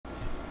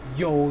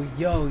Yo,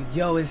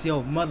 it's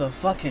yo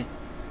motherfucking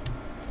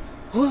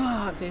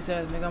hot face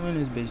ass nigga. I'm in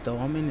this bitch though.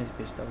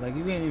 Like,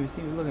 you can't even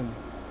see me. Look at me.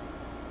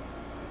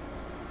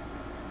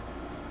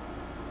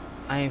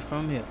 I ain't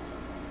from here.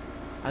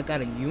 I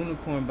got a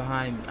unicorn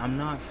behind me. I'm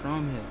not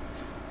from here.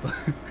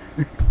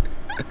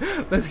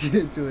 Let's get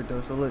into it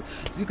though. So look,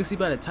 as you can see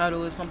by the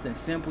title, it's something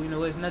simple. You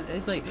know, it's not.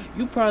 It's like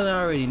you probably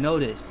already know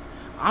this.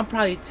 I'm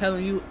probably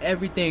telling you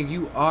everything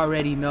you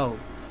already know.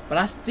 But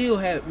I still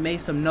have made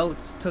some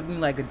notes. Took me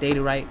like a day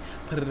to write.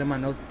 Put it in my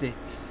notes.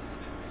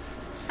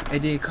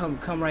 And then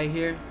come right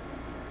here.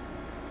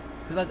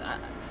 Cause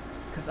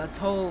I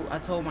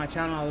told my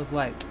channel, I was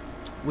like,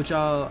 would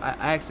y'all?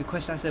 I asked the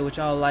question. I said, would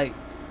y'all like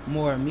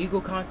more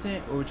amigo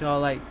content, or would y'all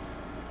like,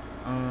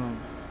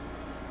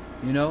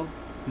 you know,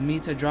 me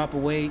to drop a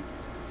weight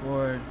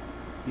for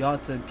y'all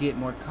to get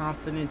more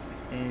confidence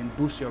and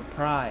boost your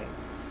pride?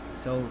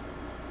 So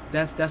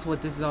that's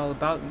what this is all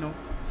about. You know,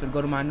 I'm finna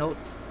go to my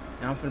notes.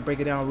 And I'm finna break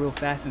it down real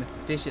fast and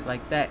efficient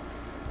like that.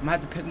 I'm gonna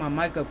have to pick my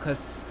mic up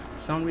because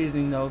some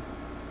reason, you know,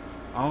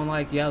 I don't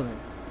like yelling.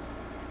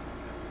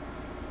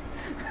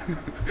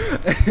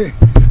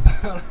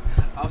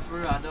 For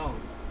real, I don't.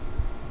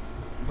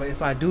 But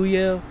if I do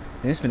yell,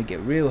 then it's finna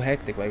get real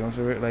hectic. Like I'm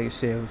sorry, like I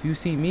said, if you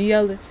see me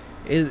yelling,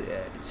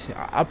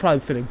 I'll probably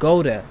finna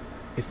go there.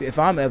 If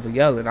I'm ever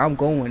yelling, I'm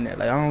going there.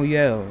 Like, I don't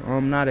yell.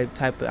 I'm not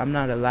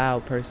a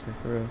loud person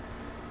for real.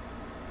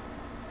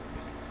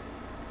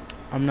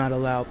 I'm not a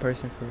loud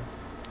person for real.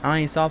 I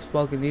ain't soft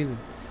spoken either.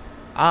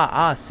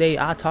 I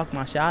talk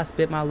my shit. I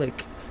spit my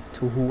lick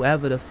to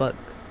whoever the fuck.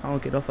 I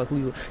don't give no fuck who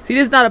you. See,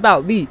 this is not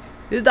about me.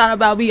 This is not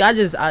about me. I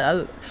just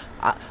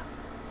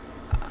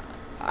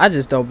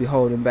don't be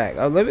holding back.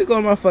 Let me go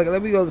to my fucking.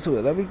 Let me go to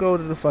it. Let me go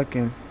to the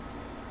fucking.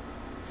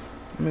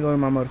 Let me go to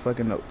my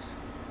motherfucking notes.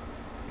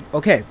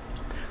 Okay,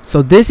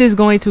 so this is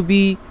going to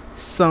be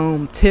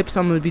some tips.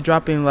 I'm gonna be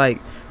dropping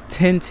like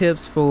 10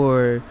 tips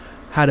for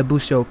how to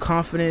boost your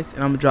confidence,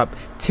 and I'm gonna drop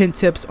 10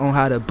 tips on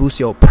how to boost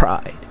your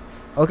pride.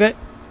 Okay,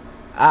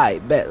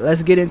 alright, bet.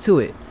 Let's get into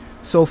it.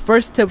 So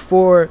first tip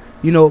for,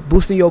 you know,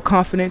 boosting your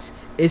confidence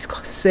is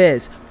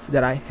says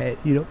that I had,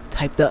 you know,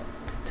 typed up.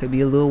 Took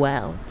me a little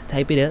while to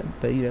type it up,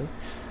 but you know,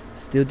 I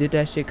still did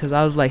that shit because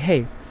I was like,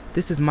 hey,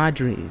 this is my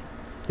dream,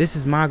 this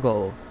is my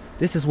goal,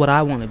 this is what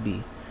I want to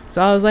be.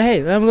 So I was like, hey,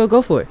 I'm gonna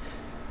go for it.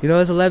 You know,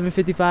 it's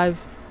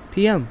 11:55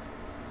 p.m.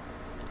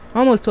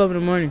 almost 12 in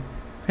the morning.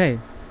 Hey,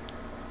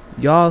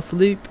 y'all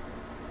sleep,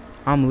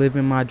 I'm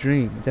living my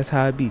dream. That's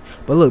how it be.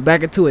 But look,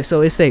 back into it.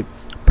 So it say,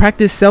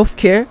 practice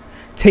self-care.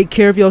 Take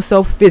care of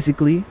yourself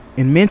physically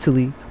and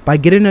mentally by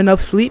getting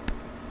enough sleep.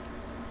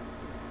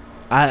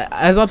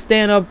 As I'm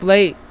staying up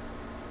late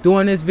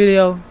doing this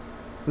video,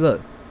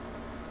 look,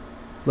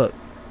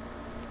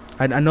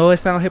 I know it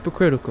sounds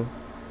hypocritical,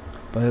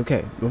 but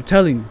okay, I'm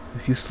telling you,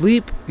 if you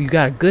sleep, you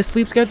got a good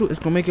sleep schedule, it's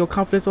gonna make your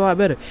confidence a lot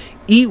better.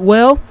 Eat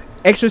well,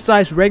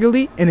 exercise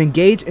regularly, and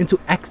engage into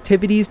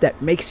activities that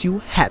makes you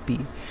happy.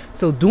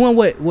 So doing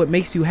what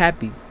makes you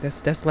happy,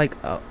 that's like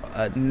a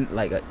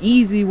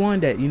easy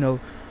one that, you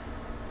know,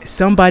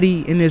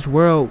 somebody in this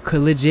world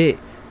could legit,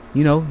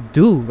 you know,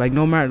 do. Like,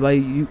 no matter,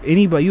 like,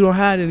 anybody, you don't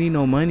have to need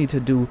no money to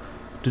do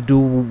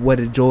what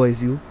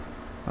enjoys you.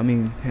 I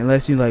mean,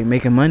 unless you like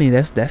making money,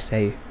 that's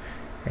hey,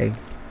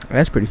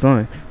 that's pretty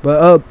fun.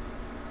 But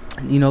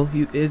you know,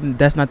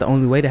 that's not the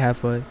only way to have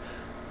fun.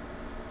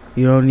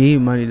 You don't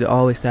need money to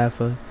always have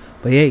fun.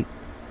 But hey,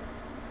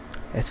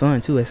 that's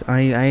fun too.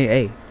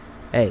 I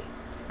ain't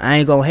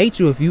gonna hate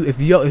you if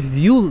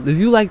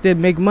you like to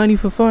make money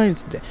for fun.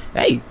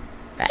 Hey,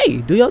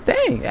 do your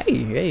thing.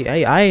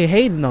 Hey, I ain't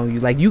hating on you.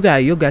 Like, you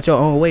got your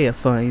own way of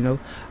fun, you know.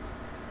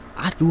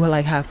 I do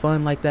like have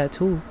fun like that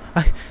too.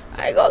 I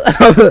ain't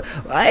gonna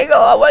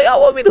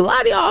y'all want me to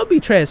lie to y'all. I'll be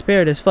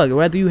transparent as fuck.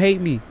 Rather you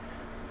hate me.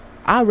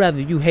 I'd rather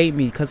you hate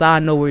me because I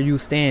know where you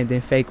stand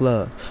than fake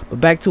love.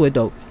 But back to it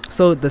though.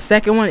 So the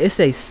second one, it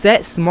says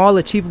set small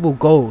achievable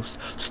goals.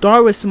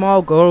 Start with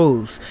small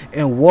goals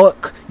and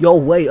work your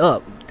way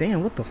up.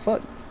 Damn, what the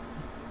fuck?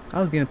 I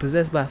was getting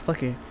possessed by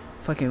fucking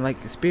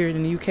like a spirit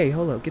in the UK.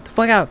 Hold up, get the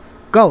fuck out.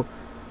 Go.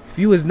 If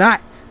you is not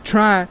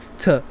trying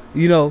to,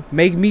 you know,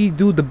 make me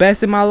do the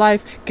best in my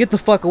life, get the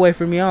fuck away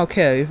from me. I don't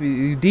care if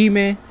you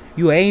demon,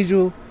 you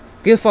angel,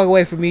 get the fuck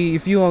away from me.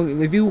 If you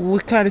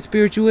what kind of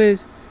spirit you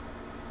is,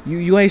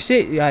 you ain't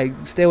shit. Like,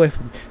 stay away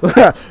from me.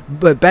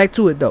 But back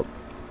to it though.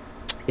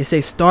 It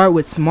says start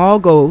with small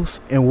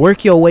goals and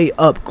work your way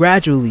up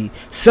gradually.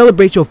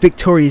 Celebrate your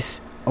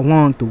victories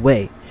along the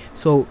way.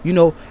 So, you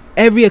know,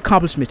 every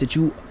accomplishment that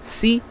you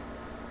see,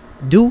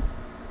 do,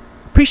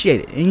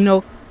 appreciate it. And, you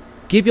know,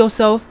 give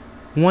yourself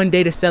one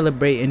day to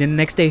celebrate, and then the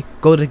next day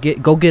go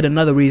get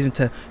another reason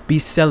to be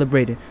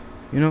celebrated.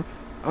 You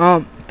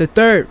know, the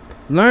third,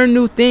 learn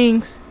new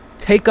things,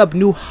 take up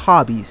new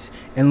hobbies,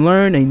 and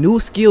learn a new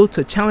skill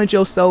to challenge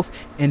yourself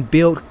and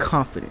build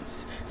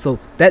confidence. So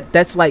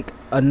that's like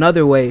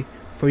another way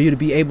for you to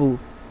be able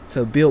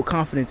to build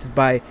confidence, is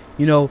by,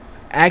 you know,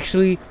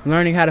 actually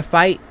learning how to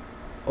fight,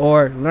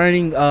 or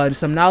learning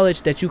some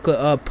knowledge that you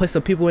could put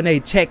some people in a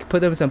check,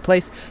 put them in some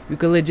place. You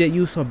could legit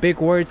use some big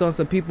words on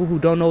some people who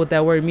don't know what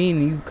that word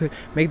means, and you could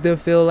make them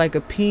feel like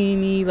a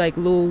peony, like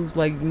little,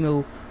 like, you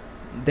know,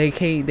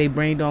 they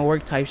brain don't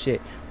work type shit.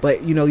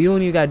 But you know, you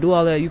don't even gotta do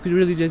all that. You could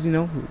really just, you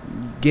know,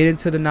 get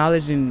into the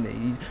knowledge,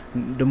 and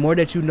the more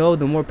that you know,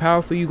 the more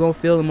powerful you gonna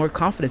feel, the more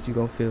confidence you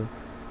gonna feel,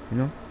 you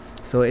know.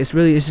 So it's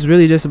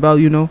really just about,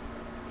 you know,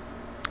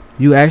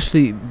 you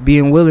actually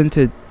being willing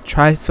to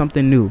try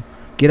something new.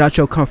 Get out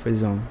your comfort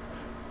zone.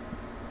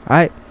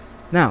 Alright?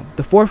 Now,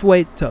 the fourth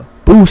way to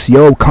boost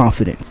your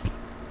confidence.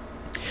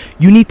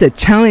 You need to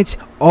challenge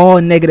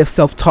all negative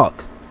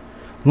self-talk.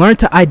 Learn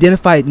to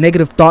identify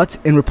negative thoughts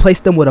and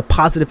replace them with a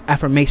positive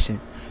affirmation.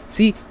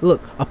 See,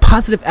 look, a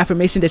positive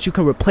affirmation that you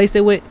can replace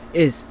it with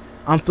is,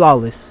 I'm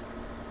flawless.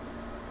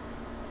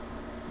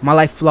 My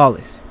life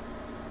flawless.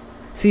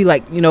 See,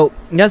 like, you know,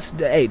 that's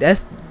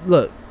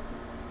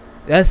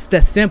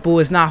simple.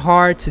 It's not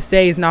hard to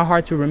say. It's not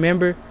hard to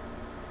remember.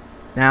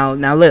 Now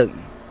look,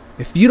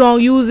 if you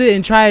don't use it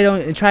and try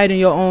it in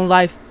your own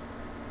life,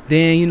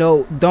 then, you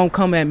know, don't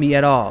come at me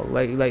at all.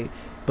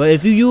 But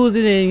if you use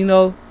it and, you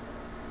know,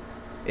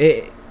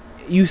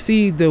 you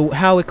see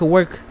how it could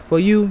work for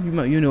you,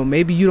 you know,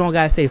 maybe you don't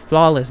gotta say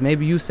flawless.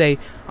 Maybe you say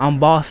I'm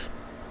boss,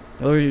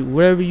 or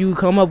whatever you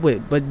come up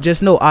with. But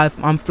just know,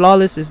 I'm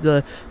flawless is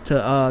the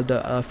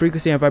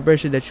frequency and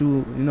vibration that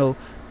you know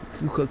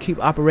you could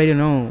keep operating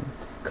on.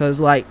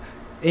 Cause like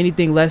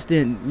anything less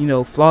than, you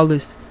know,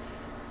 flawless,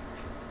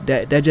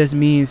 that just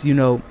means, you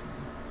know,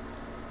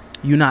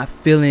 you're not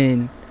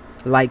feeling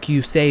like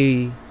you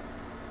say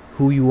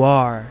who you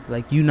are.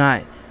 Like, you're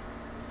not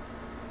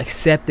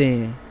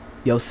accepting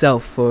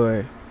yourself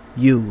for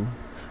you.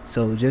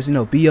 So just, you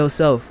know, be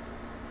yourself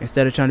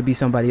instead of trying to be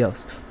somebody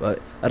else. But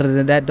other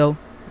than that though,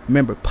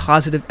 remember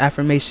positive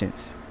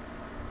affirmations.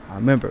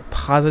 Remember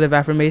positive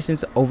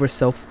affirmations over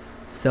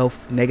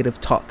negative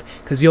talk,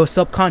 because your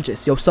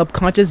subconscious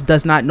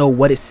does not know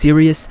what is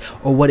serious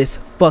or what is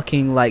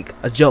fucking like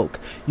a joke.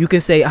 You can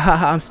say,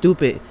 haha, I'm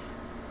stupid,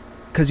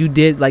 because you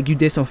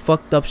did some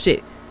fucked up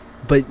shit,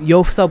 but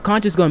your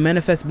subconscious gonna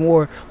manifest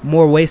more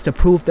ways to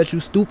prove that you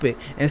stupid,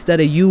 instead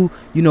of you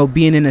know,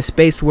 being in a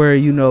space where,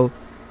 you know,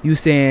 you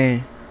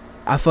saying,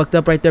 I fucked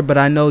up right there, but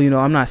I know, you know,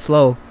 I'm not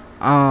slow,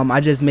 I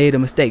just made a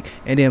mistake,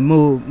 and then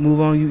move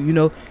on. You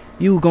know,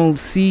 you gonna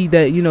see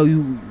that, you know,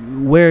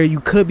 where you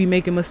could be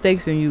making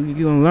mistakes, and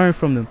you gonna learn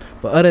from them.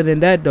 But other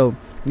than that though,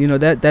 you know,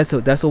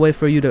 that's a way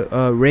for you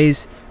to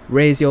raise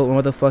your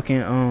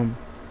motherfucking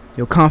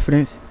your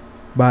confidence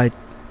by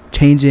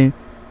changing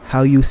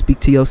how you speak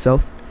to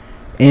yourself.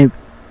 And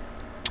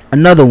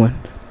another one,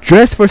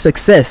 dress for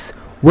success.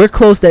 Wear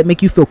clothes that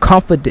make you feel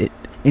confident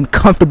and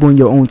comfortable in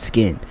your own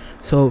skin.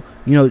 So,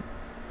 you know,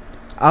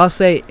 I'll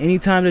say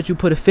anytime that you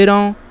put a fit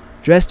on,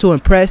 dress to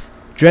impress,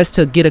 dress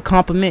to get a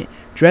compliment,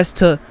 dress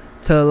to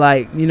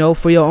like, you know,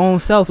 for your own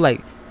self.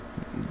 Like,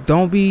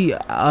 don't be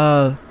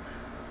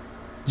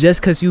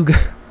just cause you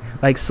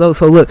like, so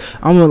look,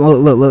 I'm gonna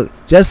look,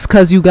 just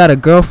cause you got a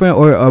girlfriend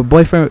or a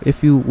boyfriend,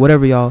 if you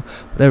whatever,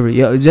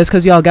 just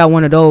cause y'all got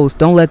one of those,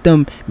 don't let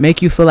them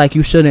make you feel like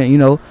you shouldn't, you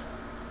know,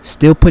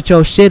 still put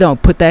your shit on.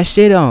 Put that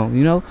shit on,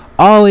 you know,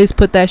 always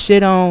put that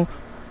shit on,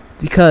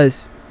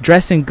 because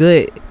dressing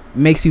good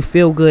makes you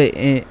feel good,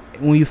 and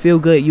when you feel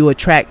good, you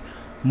attract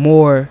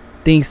more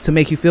things to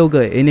make you feel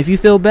good. And if you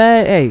feel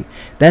bad, hey,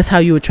 that's how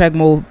you attract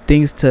more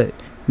things to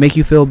make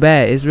you feel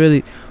bad. It's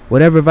really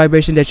whatever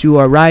vibration that you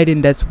are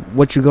riding, that's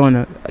what you're going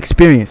to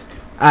experience.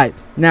 Alright,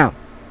 now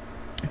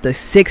the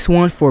sixth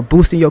one for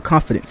boosting your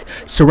confidence: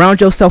 surround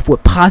yourself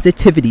with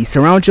positivity.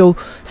 Surround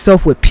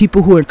yourself with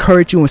people who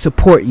encourage you and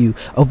support you.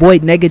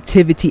 Avoid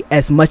negativity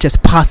as much as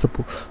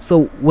possible.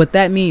 So what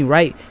that mean,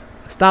 right?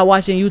 Stop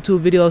watching YouTube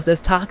videos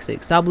that's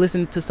toxic. Stop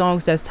listening to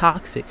songs that's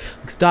toxic.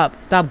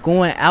 Stop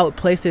going out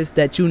places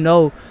that you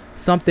know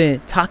something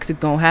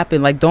toxic gonna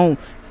happen. Like, don't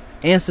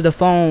answer the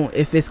phone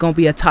if it's gonna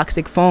be a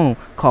toxic phone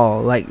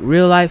call. Like,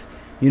 real life,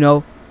 you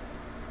know,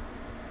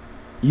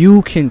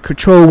 you can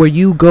control where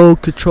you go,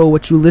 control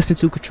what you listen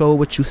to, control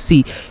what you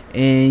see,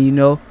 and, you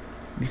know,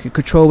 you can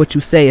control what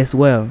you say as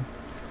well.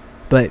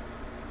 But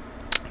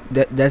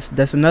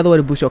that's another way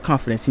to boost your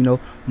confidence. You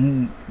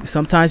know,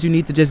 sometimes you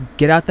need to just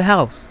get out the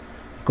house.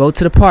 Go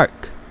to the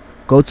park.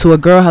 Go to a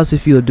girl house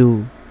if you a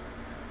dude.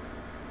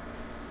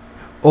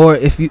 Or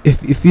if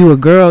you a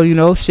girl, you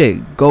know,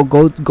 shit, go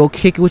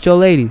kick it with your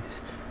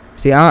ladies.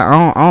 See,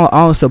 I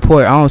don't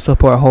support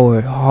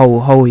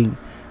hoeing.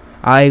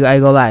 I ain't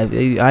gonna lie.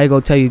 I ain't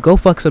gonna tell you go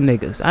fuck some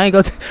niggas. I ain't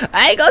gonna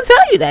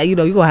tell you that. You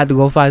know, you gonna have to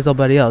go find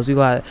somebody else. You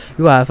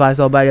gotta find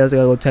somebody else that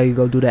gonna tell you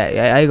go do that.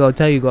 I ain't gonna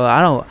tell you go.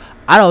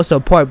 I don't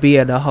support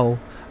being a hoe.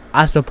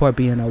 I support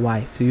being a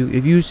wife. So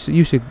you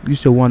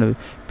should want to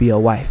be a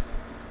wife.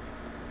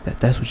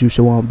 That's what you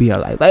should want to be a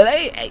life. Like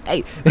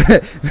hey.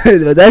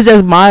 That's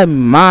just my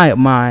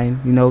mind.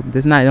 You know,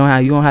 that's not.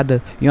 You don't have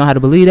to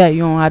believe that.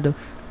 You don't have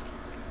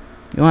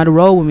to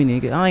roll with me,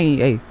 nigga. I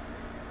ain't.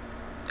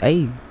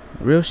 Hey.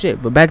 Real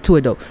shit. But back to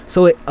it though.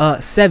 So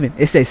 7,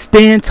 it says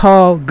stand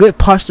tall. Good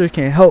posture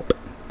can help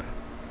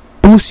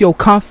boost your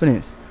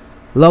confidence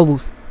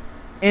levels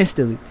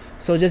instantly.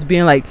 So just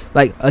being like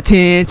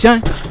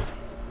attention,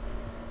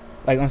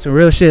 like on some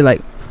real shit,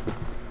 like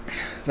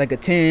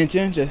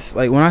attention. Just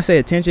like when I say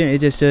attention, it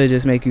just should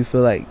just make you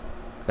feel like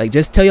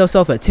just tell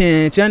yourself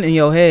attention in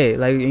your head,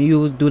 like, and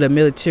you do the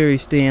military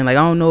thing. Like,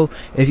 I don't know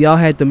if y'all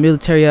had the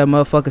military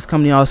motherfuckers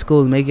come to y'all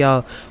school and make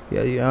y'all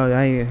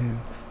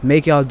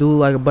do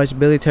like a bunch of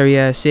military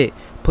ass shit,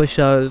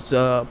 push-ups,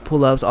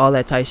 pull-ups, all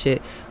that type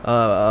shit,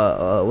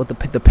 with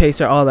the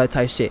pacer, all that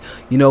type shit,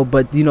 you know.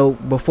 But you know,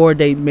 before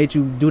they made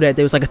you do that,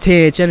 they was like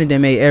attention, and they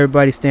made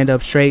everybody stand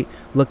up straight,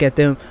 look at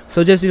them.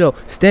 So just, you know,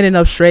 standing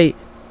up straight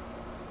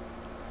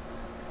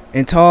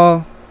and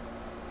tall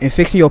and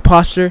fixing your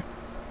posture,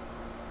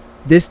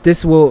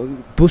 this will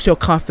boost your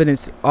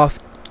confidence off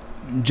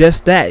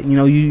just that. You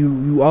know,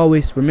 you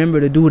always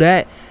remember to do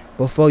that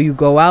before you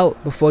go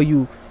out, before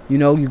you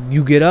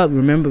get up.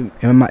 Remember,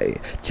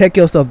 check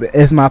yourself.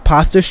 Is my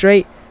posture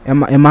straight?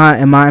 Am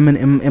I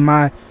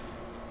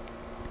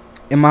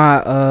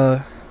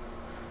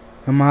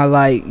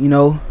like, you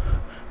know,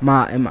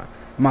 am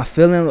I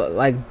feeling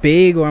like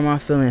big, or am I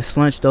feeling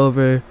slunched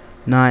over?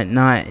 Not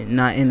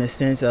in the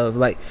sense of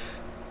like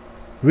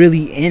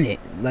really in it.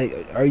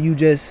 Like, are you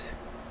just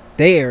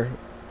there,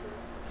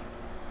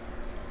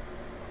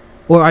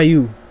 or are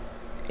you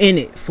in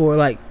it for,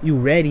 like, you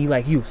ready,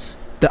 like you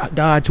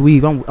dodge,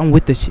 weave? I'm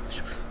with this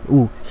shit.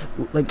 Ooh,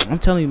 like, I'm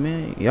telling you,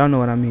 man, y'all know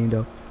what I mean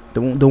though.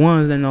 The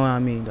ones that know what I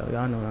mean though,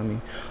 y'all know what I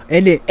mean.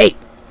 And then 8,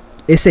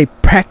 it say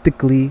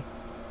practically.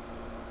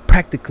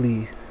 I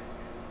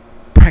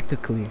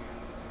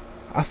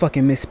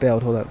fucking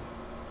misspelled. Hold up.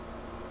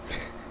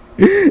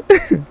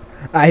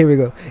 Alright, here we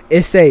go.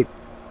 It say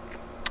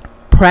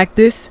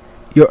practice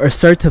your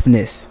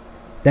assertiveness.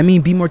 That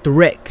means be more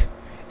direct.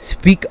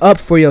 Speak up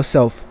for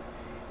yourself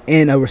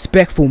in a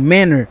respectful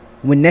manner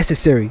when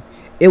necessary.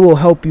 It will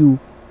help you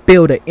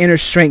build an inner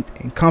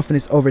strength and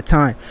confidence over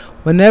time.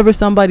 Whenever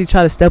somebody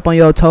try to step on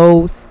your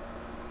toes,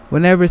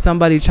 whenever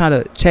somebody try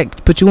to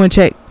put you in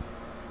check,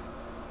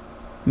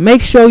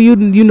 make sure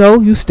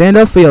you stand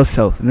up for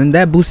yourself, and then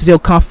that boosts your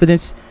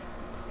confidence.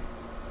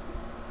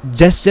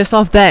 Just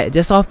off that,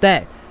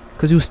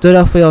 because you stood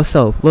up for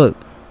yourself. Look,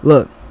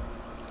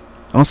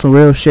 on some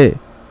real shit.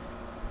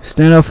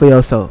 Stand up for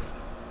yourself.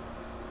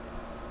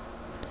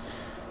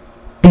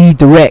 Be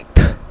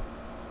direct.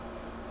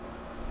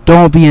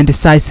 Don't be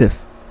indecisive,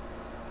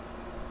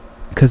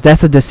 because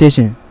that's a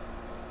decision.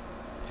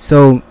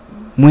 So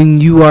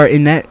when you are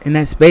in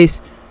that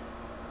space,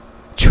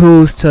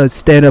 choose to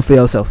stand up for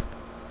yourself.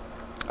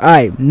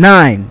 Alright,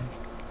 9,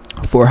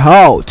 for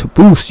how to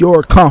boost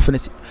your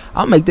confidence.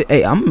 I'm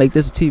gonna make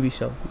this a TV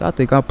show. Y'all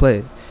think I'll play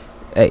it?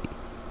 Hey,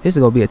 this is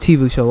gonna be a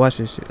TV show. Watch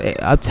this shit. Hey,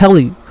 I'm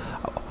telling you.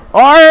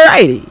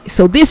 Alrighty,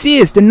 so this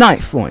is the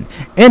 9th one.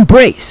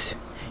 Embrace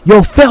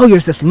your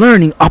failures as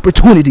learning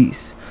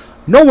opportunities.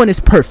 No one is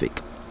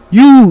perfect.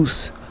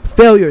 Use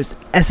failures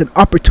as an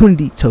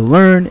opportunity to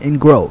learn and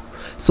grow.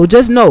 So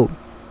just know,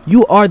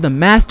 you are the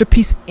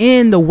masterpiece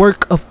in the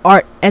work of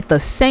art at the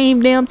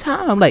same damn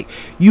time. Like,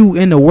 you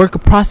in the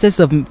work process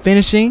of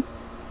finishing,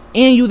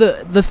 and you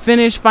the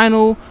finished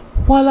final,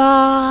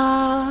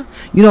 voila.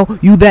 You know,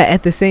 you that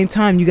at the same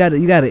time. You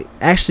gotta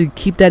actually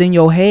keep that in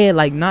your head.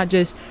 Like, not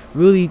just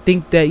really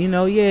think that,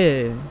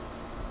 yeah,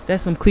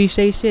 that's some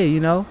cliche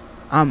shit,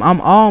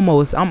 I'm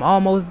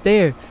almost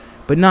there.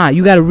 But nah,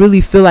 you gotta really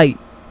feel like,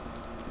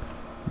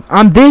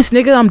 I'm this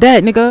nigga, I'm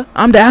that nigga,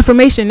 I'm the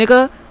affirmation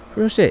nigga.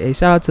 Real shit. Hey,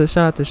 shout out to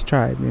this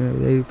tribe.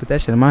 They put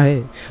that shit in my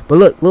head.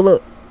 But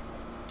look.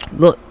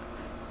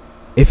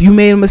 If you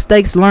made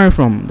mistakes, learn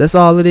from them. That's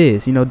all it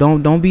is.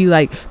 Don't be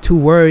like too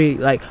worried.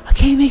 Like, I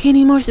can't make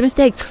any more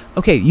mistakes.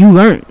 Okay, you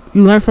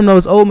learn from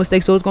those old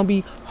mistakes. So it's gonna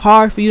be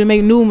hard for you to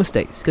make new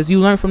mistakes, because you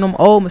learn from them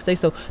old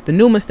mistakes. So the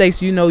new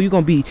mistakes, you're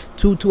gonna be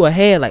too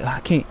ahead. Like, I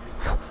can't.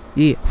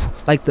 Yeah,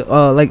 like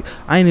like,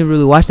 I ain't even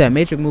really watched that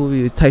Matrix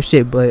movie type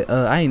shit, but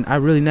I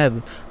really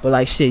never. But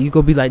like, shit, you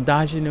gonna be like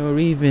dodging or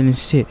weaving and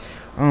shit.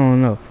 I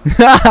don't know.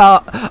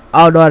 I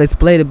don't know how to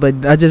explain it,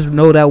 but I just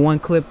know that one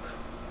clip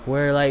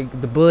where,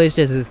 like, the bullets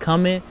just is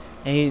coming,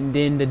 and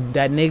then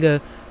that nigga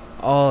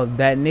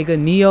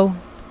Neo,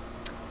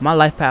 my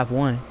life path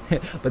 1,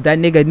 but that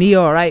nigga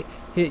Neo, right?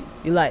 He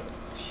like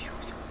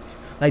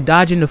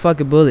dodging the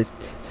fucking bullets,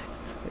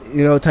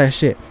 type of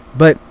shit.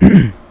 But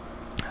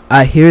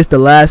here's the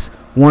last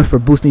one for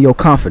boosting your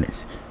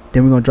confidence.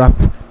 Then we're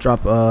gonna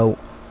drop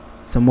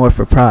some more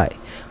for pride.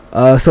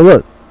 So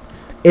look,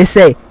 it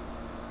say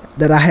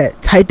that I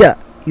had typed up.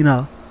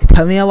 It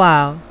took me a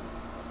while.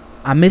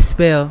 I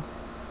misspelled.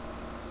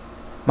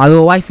 My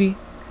little wifey,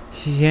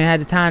 she ain't had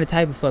the time to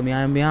type it for me.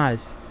 I'm gonna be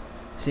honest.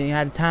 She ain't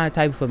had the time to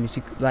type it for me. She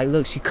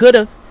could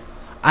have.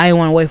 I didn't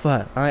want to wait for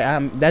her.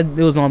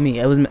 It was on me.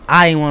 I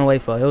didn't want to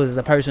wait for her. It was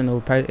a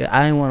personal. I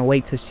didn't want to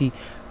wait till she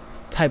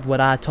typed what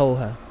I told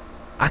her.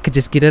 I could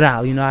just get it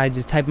out. I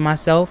just type it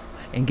myself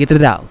and get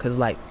it out. Cause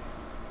like,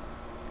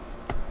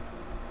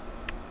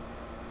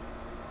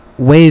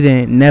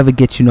 waiting never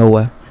gets you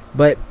nowhere.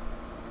 But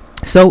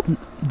so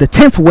the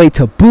 10th way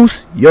to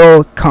boost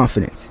your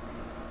confidence.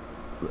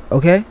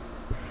 Okay?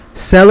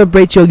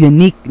 Celebrate your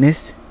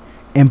uniqueness,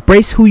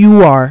 embrace who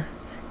you are,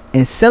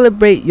 and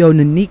celebrate your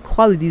unique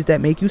qualities that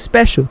make you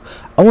special.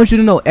 I want you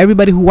to know,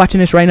 everybody who watching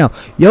this right now,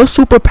 your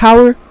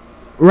superpower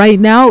right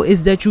now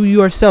is that you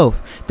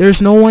yourself.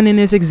 There's no one in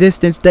this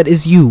existence that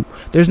is you.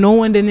 There's no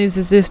one in this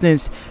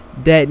existence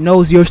that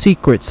knows your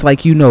secrets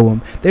like you know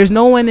them. There's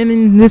no one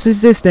in this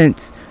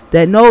existence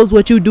that knows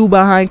what you do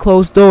behind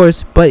closed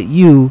doors but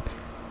you.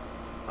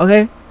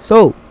 Okay?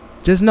 So,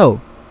 just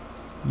know,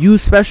 you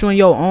special in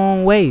your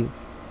own way.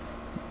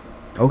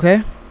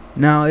 Okay?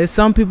 Now, there's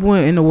some people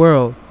in the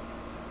world,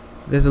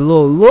 there's a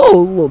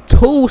little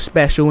too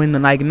special in the,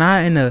 like,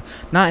 not in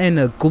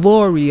the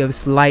glory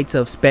of lights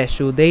of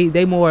special.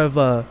 They more of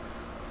a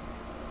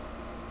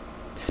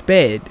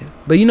sped.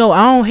 But you know,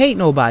 I don't hate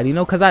nobody, you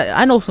know, cause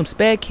I know some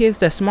sped kids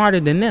that's smarter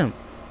than them.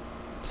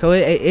 So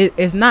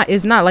it's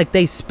not like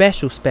they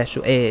special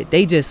ed.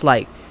 They just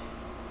like,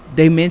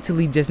 they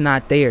mentally just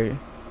not there.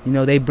 You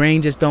know, their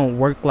brain just don't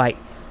work like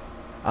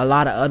a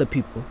lot of other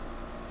people.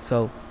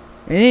 So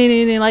it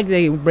ain't like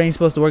their brain's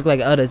supposed to work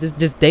like others. It's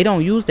just they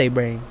don't use their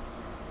brain.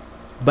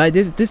 But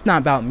this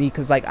not about me,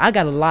 cause like I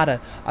got a lot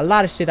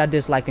of shit I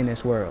dislike in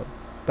this world.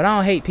 But I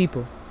don't hate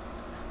people.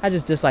 I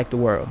just dislike the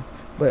world.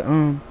 But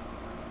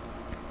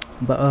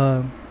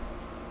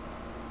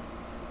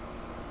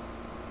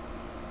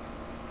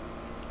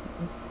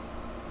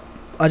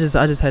I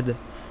just had to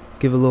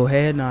give a little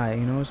head nod,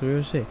 you know, it's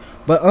real shit.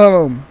 But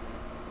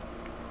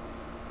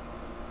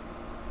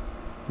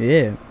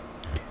yeah.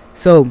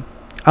 So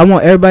I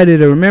want everybody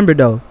to remember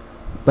though,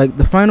 like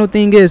the final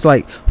thing is,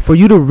 like, for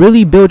you to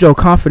really build your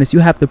confidence, you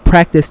have to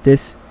practice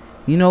this,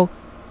 you know,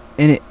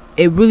 and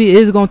it really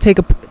is gonna take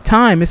a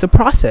time. It's a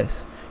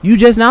process. You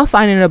just now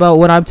finding out about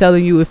what I'm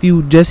telling you, if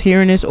you just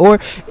hearing this, or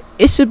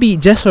it should be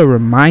just a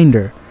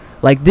reminder.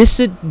 Like, this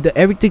should,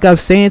 everything I'm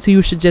saying to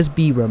you should just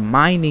be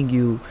reminding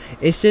you.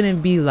 It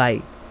shouldn't be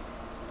like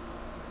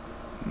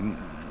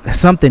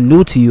something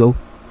new to you.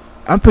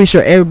 I'm pretty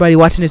sure everybody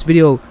watching this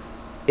video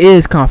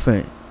is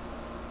confident,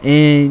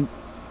 and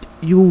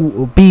you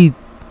will be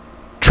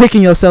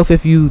tricking yourself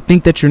if you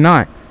think that you're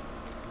not.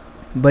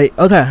 But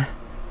okay,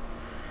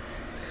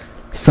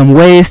 some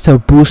ways to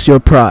boost your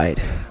pride.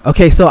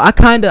 Okay, so I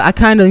kind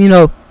of, you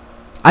know,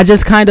 I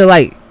just kind of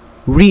like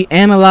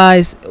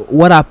reanalyze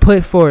what I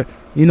put for,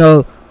 you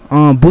know,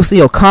 boosting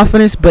your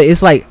confidence, but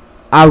it's like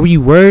I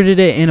reworded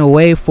it in a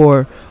way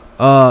for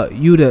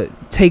you to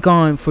take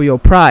on for your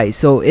pride.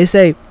 So it's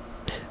a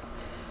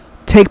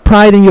take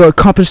pride in your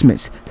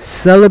accomplishments,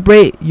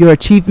 celebrate your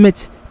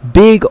achievements,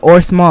 big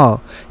or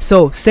small.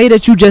 So say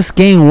that you just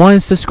gained 1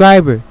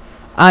 subscriber,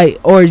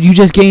 or you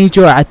just gained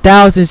your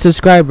 1,000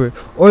 subscriber,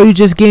 or you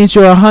just gained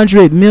your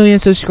 100 million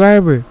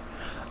subscriber.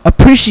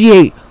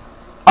 Appreciate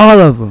all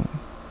of them,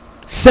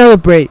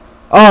 celebrate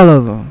all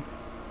of them.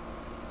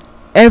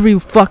 Every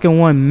fucking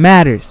one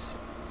matters.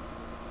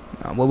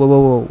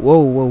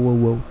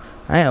 Whoa.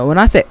 When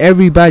I say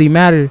everybody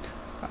matters,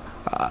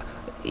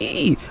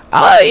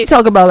 I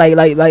talk about like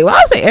when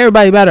I say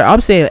everybody matter, I'm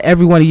saying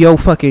every one of your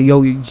fucking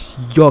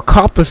your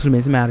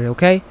accomplishments matter.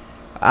 Okay,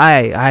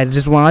 I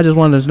just want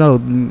to know,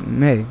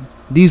 hey,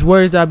 these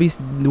words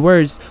the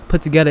words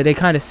put together, they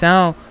kind of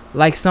sound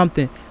like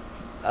something,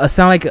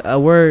 sound like a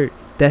word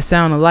that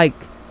sound alike,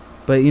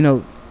 but you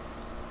know,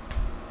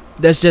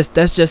 that's just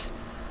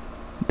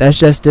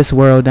this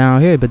world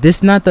down here. But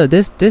this not the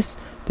this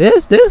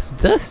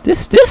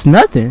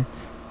nothing.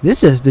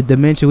 This is the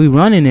dimension we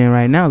running in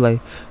right now.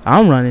 Like,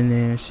 I'm running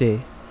in and shit.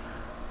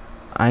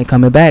 I ain't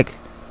coming back,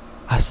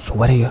 I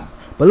swear to you.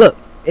 But look,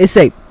 it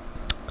say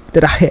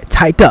that I had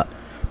typed up.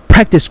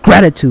 Practice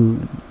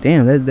gratitude.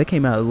 Damn, that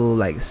came out a little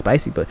like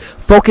spicy. But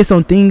focus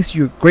on things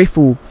you're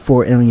grateful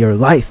for in your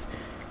life.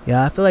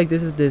 Yeah, I feel like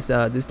this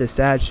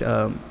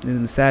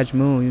Sag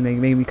moon. You make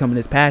me coming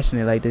this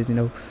passionate like this, you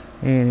know,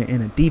 and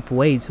in a deep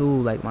way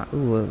too. Like my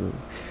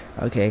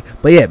okay,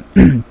 but yeah,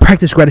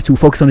 practice gratitude.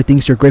 Focus on the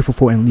things you're grateful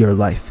for in your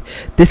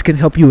life. This can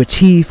help you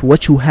achieve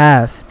what you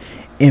have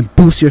and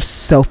boost your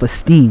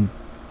self-esteem.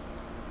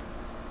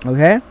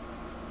 Okay.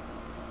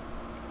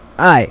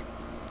 Alright,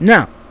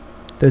 now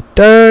the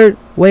third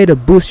way to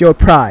boost your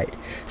pride: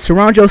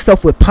 surround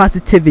yourself with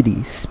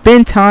positivity.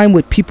 Spend time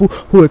with people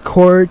who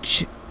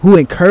encourage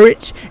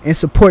and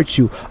support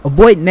you.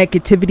 Avoid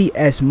negativity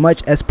as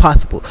much as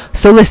possible.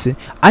 So listen,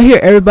 I hear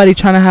everybody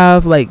trying to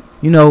have, like,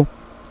 you know,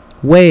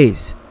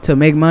 ways to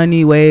make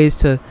money, ways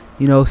to,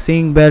 you know,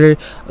 sing better.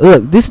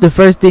 Look, this is the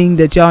first thing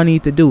that y'all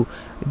need to do.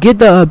 Get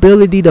the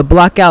ability to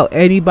block out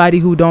anybody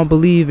who don't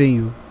believe in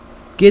you.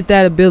 Get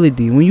that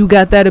ability. When you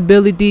got that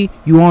ability,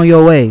 you on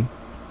your way.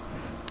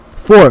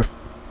 Fourth,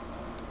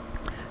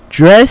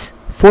 dress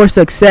for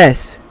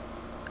success.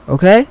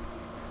 Okay?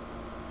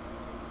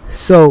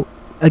 So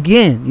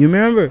again, you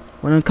remember,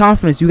 when in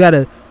confidence, you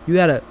gotta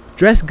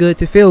dress good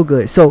to feel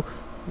good. So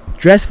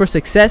dress for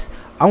success.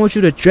 I want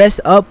you to dress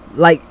up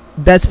like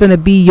that's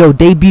finna be your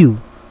debut.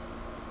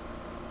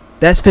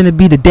 That's finna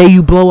be the day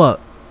you blow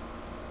up.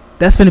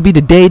 That's finna be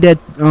the day that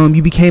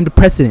you became the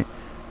president,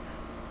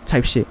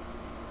 type shit.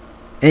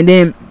 And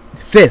then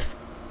fifth,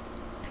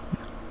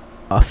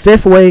 A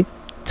fifth way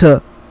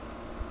to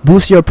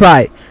boost your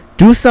pride: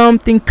 do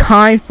something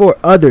kind for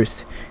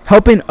others.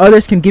 Helping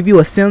others can give you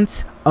a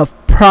sense of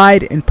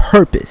pride and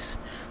purpose.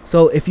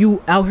 So if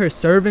you out here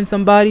serving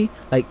somebody,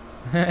 like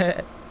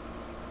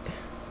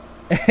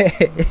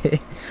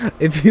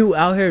if you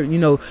out here,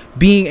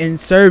 being in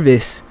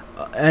service,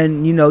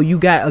 and you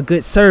got a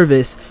good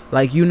service,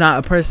 like you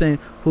not a person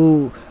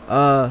who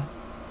a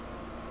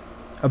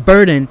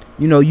burden,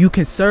 you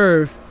can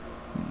serve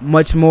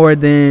much more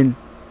than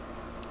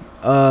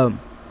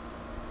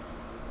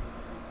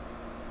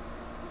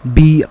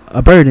be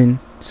a burden.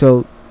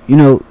 So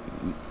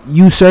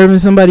you serving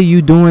somebody,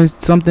 you doing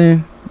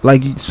something,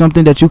 like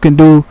something that you can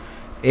do,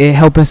 and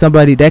helping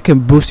somebody, that can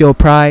boost your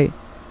pride,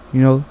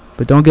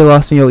 but don't get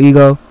lost in your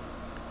ego.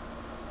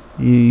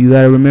 You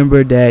gotta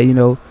remember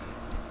that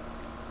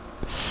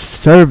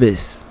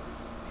service,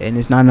 and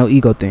it's not no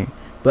ego thing.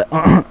 But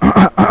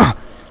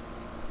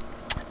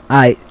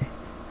alright,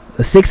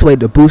 the sixth way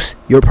to boost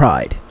your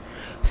pride: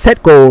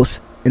 set goals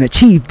and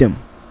achieve them.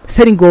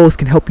 Setting goals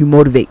can help you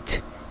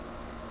motivate.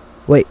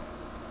 Wait,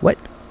 what?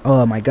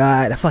 Oh my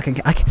god, I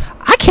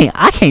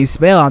can't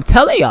spell. I'm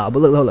telling y'all. But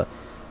look, hold up.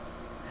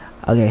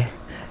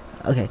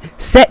 Okay.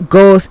 Set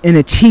goals and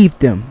achieve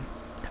them.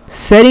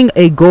 Setting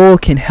a goal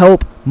can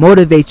help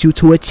motivate you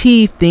to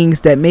achieve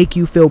things that make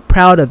you feel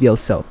proud of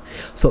yourself.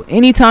 So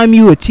anytime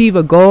you achieve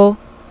a goal,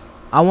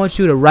 I want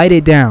you to write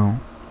it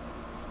down.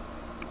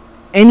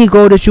 Any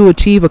goal that you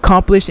achieve,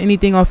 accomplish,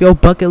 anything off your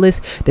bucket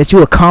list that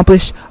you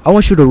accomplish, I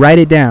want you to write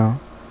it down.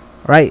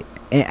 Right?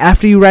 And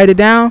after you write it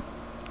down,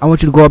 I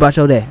want you to go about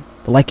your day,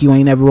 but like you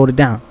ain't never wrote it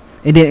down.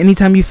 And then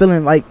anytime you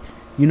feeling like,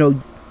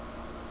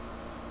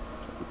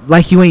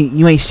 like you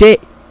ain't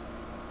shit,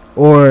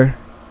 or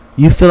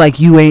you feel like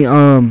you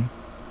ain't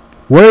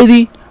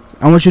worthy,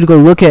 I want you to go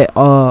look at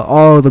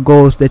all the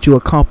goals that you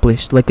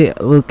accomplished. Look at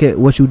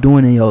what you're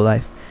doing in your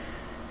life.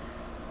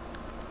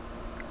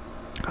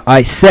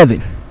 Alright,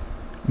 7.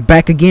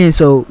 Back again.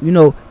 So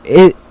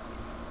it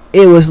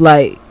was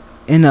like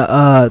in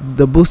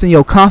the boosting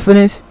your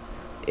confidence.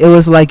 It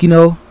was like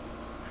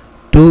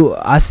dude,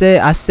 I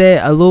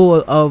said a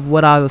little of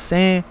what I was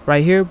saying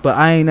right here, but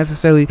I ain't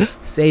necessarily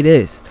say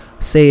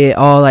it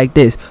all like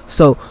this.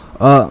 So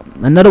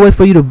another way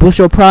for you to boost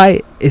your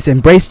pride is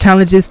embrace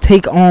challenges.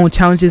 Take on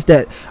challenges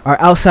that are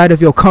outside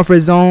of your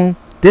comfort zone.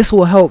 This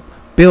will help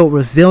build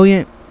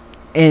resilience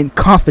and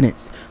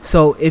confidence.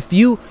 So if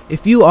you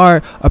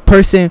are a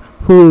person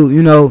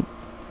who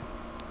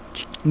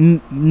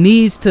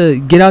needs to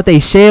get out their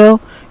shell,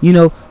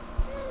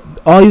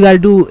 all you gotta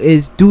do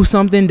is do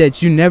something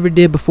that you never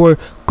did before.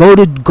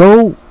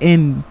 Go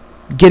and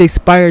get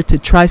inspired to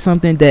try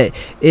something that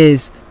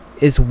is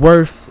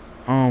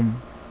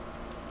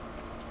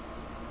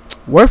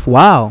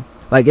worthwhile.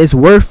 Like it's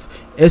worth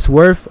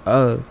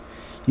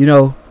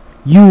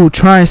you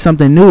trying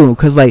something new.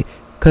 Cause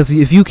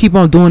if you keep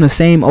on doing the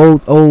same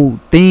old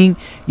thing,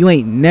 you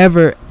ain't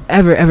never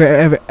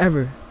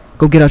ever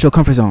go get out your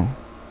comfort zone.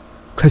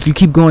 Cause you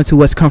keep going to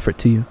what's comfortable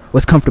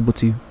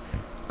to you.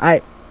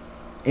 Alright.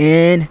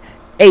 And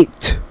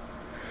 8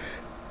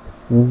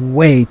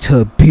 way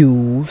to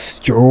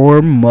boost your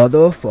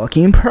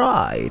motherfucking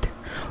pride: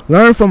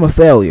 learn from a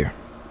failure.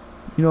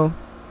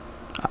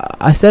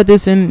 I said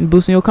this in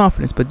boosting your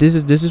confidence, but this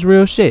is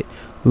real shit.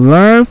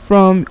 Learn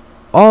from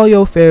all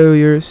your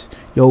failures,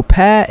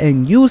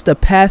 and use the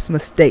past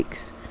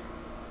mistakes.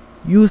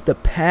 Use the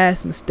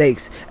past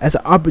mistakes as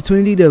an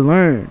opportunity to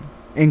learn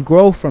and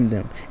grow from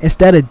them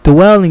instead of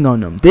dwelling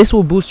on them. This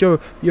will boost your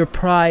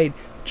pride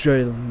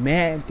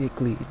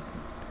dramatically.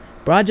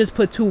 Bro, I just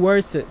put 2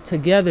 words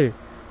together.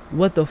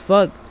 What the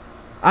fuck?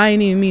 I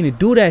ain't even mean to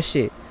do that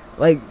shit.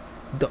 Like,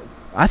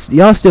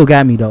 y'all still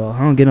got me though. I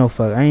don't get no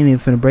fuck. I ain't even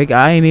finna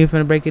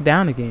break it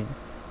down again.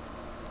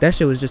 That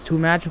shit was just too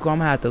magical.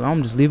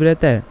 I'm just leave it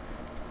at that.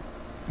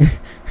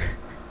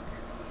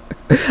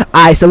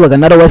 Alright, so look,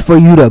 another way for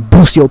you to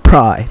boost your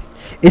pride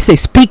is to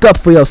speak up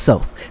for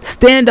yourself.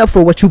 Stand up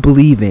for what you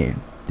believe in.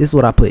 This is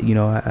what I put.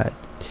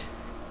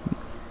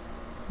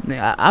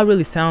 I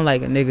really sound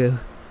like a nigga.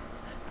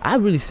 I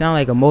really sound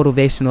like a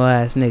motivational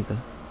ass nigga.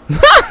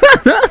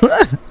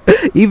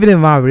 Even in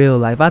my real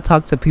life, I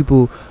talk to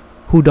people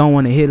who don't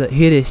want to hear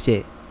this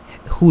shit,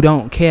 who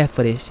don't care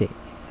for this shit.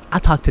 I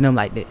talk to them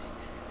like this.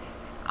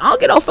 I don't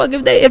get no fuck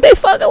if they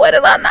fucking with it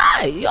or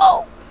not.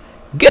 Yo,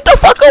 get the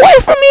fuck away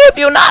from me if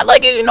you're not.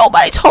 Like,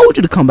 nobody told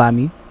you to come by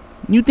me.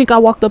 You think I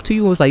walked up to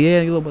you and was like,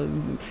 yeah, you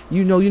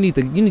need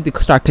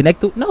to start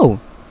connecting? No,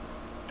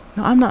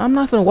 I'm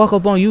not gonna walk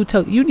up on you.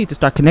 You need to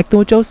start connecting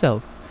with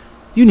yourself.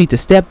 You need to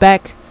step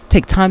back,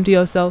 take time to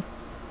yourself.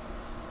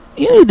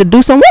 You need to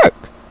do some work.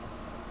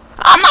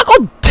 I'm not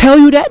gonna tell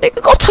you that,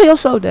 nigga. Go tell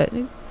yourself that,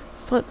 nigga.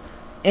 Fuck.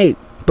 Hey,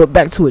 but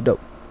back to it though.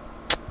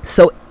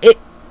 So it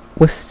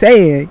was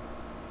saying,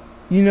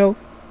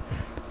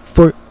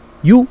 for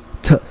you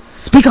to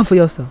speak up for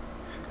yourself,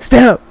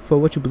 stand up for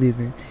what you believe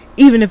in,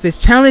 even if it's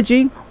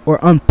challenging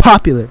or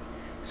unpopular.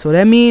 So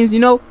that means,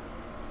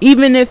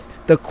 even if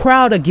the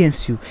crowd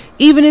against you,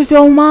 even if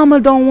your mama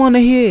don't want to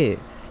hear it,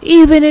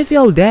 even if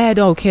your dad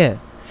don't care,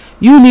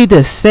 You need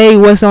to say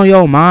what's on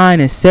your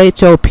mind and say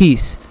your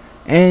piece.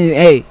 And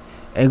hey,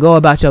 and go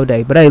about your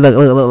day. But hey,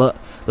 look.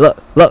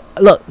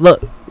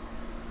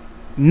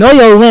 Know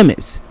your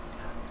limits.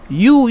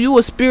 You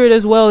a spirit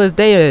as well as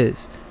they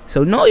is.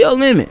 So know your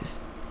limits.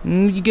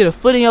 You get a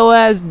foot in your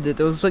ass, that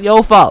was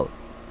your fault.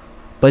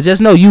 But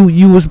just know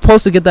you was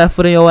supposed to get that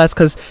foot in your ass,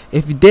 because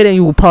if you didn't,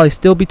 you would probably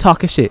still be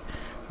talking shit.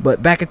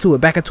 But back into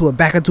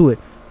it.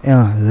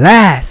 And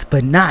last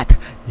but not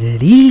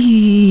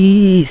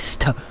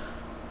least,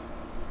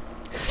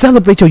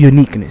 celebrate your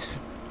uniqueness.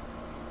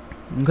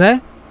 Okay?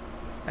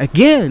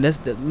 Again,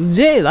 that's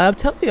legit. Like I'm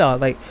telling y'all,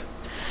 like,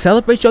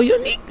 celebrate your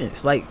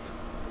uniqueness. Like,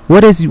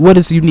 what is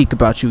unique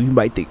about you? You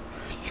might think,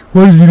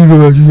 what is unique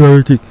about you?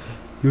 I think,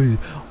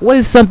 what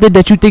is something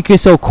that you think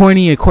is so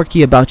corny and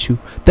quirky about you?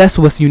 That's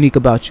what's unique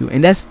about you.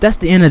 And that's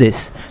the end of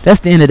this.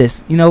 That's the end of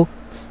this. You know,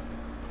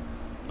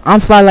 I'm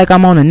fly like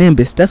I'm on a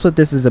Nimbus. That's what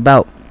this is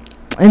about.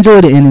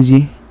 Enjoy the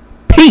energy.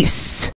 Peace.